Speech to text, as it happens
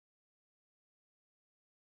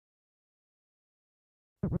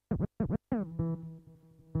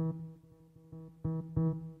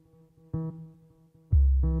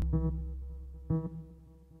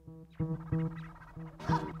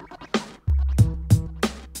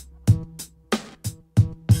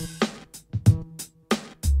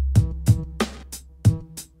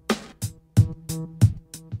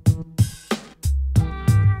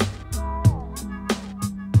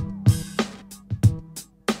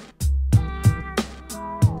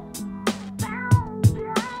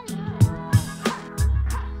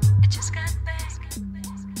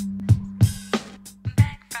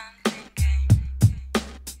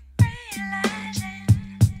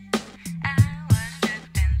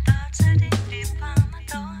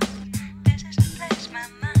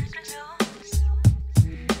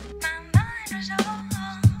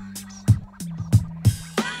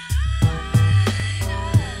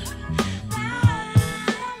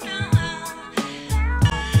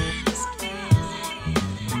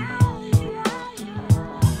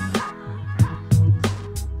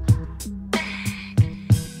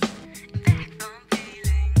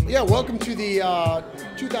Yeah, welcome to the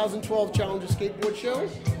 2012 Challenger Skateboard Show.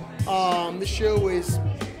 This show is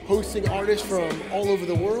hosting artists from all over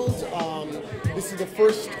the world. This is the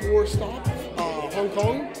first tour stop, Hong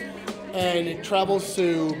Kong, and it travels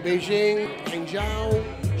to Beijing, Hangzhou,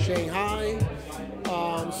 Shanghai.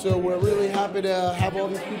 So we're really happy to have all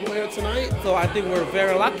these people here tonight. So I think we're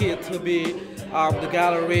very lucky to be the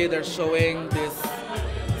gallery that's showing this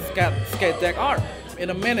skate deck art. In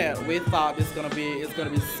a minute, we thought it's gonna be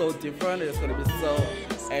so different. It's gonna be so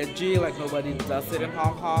edgy, like nobody does it in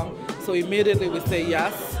Hong Kong. So immediately we say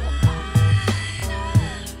yes.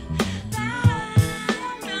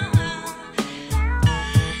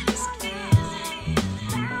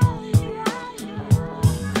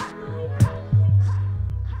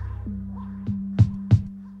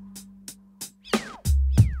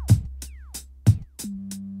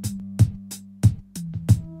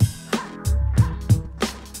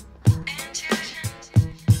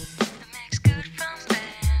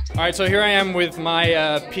 All right, so here I am with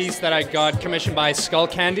my piece that I got commissioned by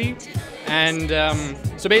Skullcandy, and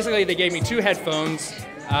so basically they gave me two headphones.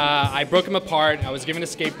 I broke them apart. I was given a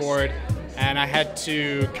skateboard, and I had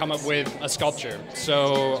to come up with a sculpture.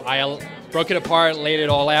 So I broke it apart, laid it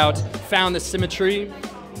all out, found the symmetry,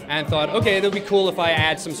 and thought, okay, it'll be cool if I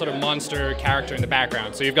add some sort of monster character in the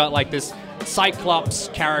background. So you've got like this Cyclops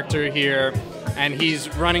character here, and he's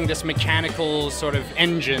running this mechanical sort of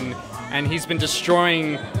engine. And he's been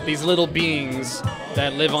destroying these little beings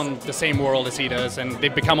that live on the same world as he does, and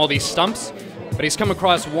they've become all these stumps. But he's come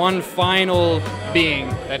across one final being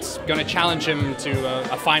that's going to challenge him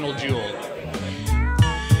to a final duel.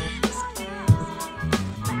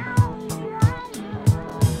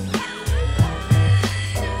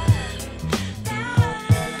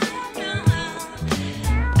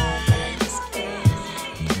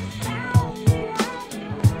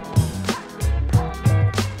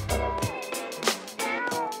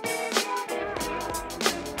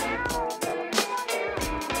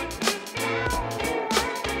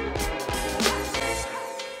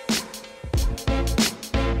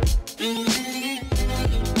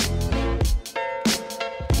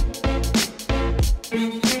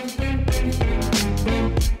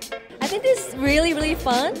 Really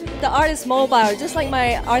fun. The art is mobile, just like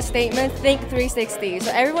my art statement, think 360.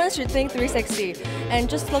 So everyone should think 360 and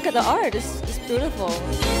just look at the art, it's beautiful.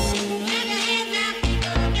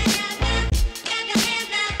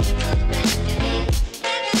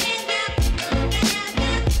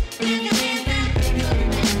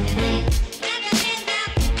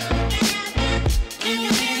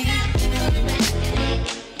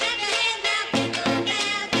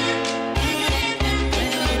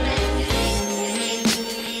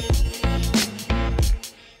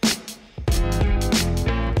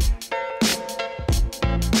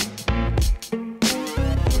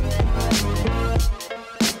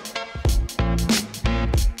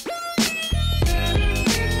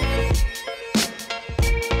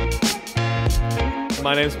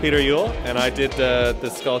 My name is Peter Yuill, and I did the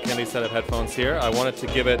Skullcandy set of headphones here. I wanted to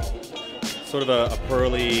give it sort of a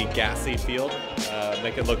pearly, gassy feel,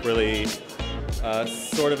 make it look really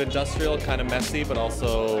sort of industrial, kind of messy, but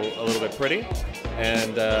also a little bit pretty.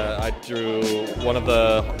 And I drew one of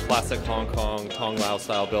the classic Hong Kong Tong Lao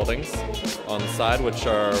style buildings on the side, which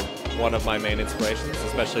are one of my main inspirations,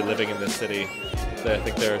 especially living in this city. I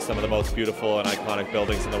think they're some of the most beautiful and iconic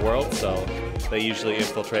buildings in the world, so they usually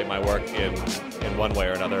infiltrate my work in one way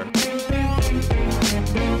or another.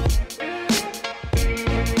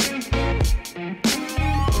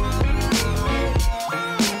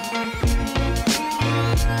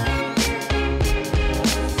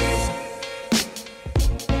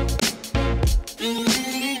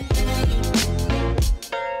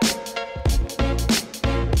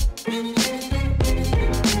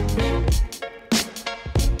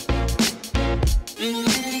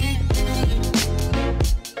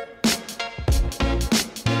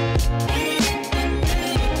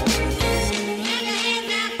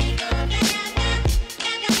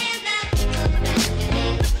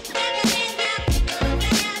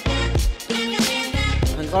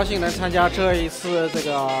 高兴能参加这一次这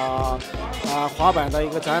个滑板的一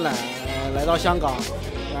个展览，来到香港，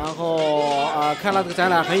然后看了这个展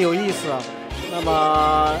览很有意思。那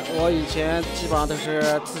么我以前基本上都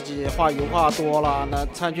是自己画油画多了，那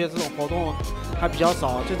参加这种活动还比较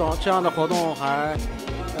少。这样的活动还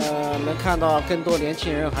能看到更多年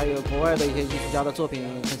轻人还有国外的一些艺术家的作品，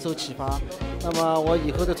很受启发。那么我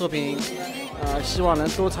以后的作品希望能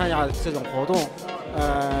多参加这种活动。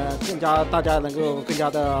大家能够更加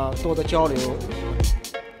的多的交流。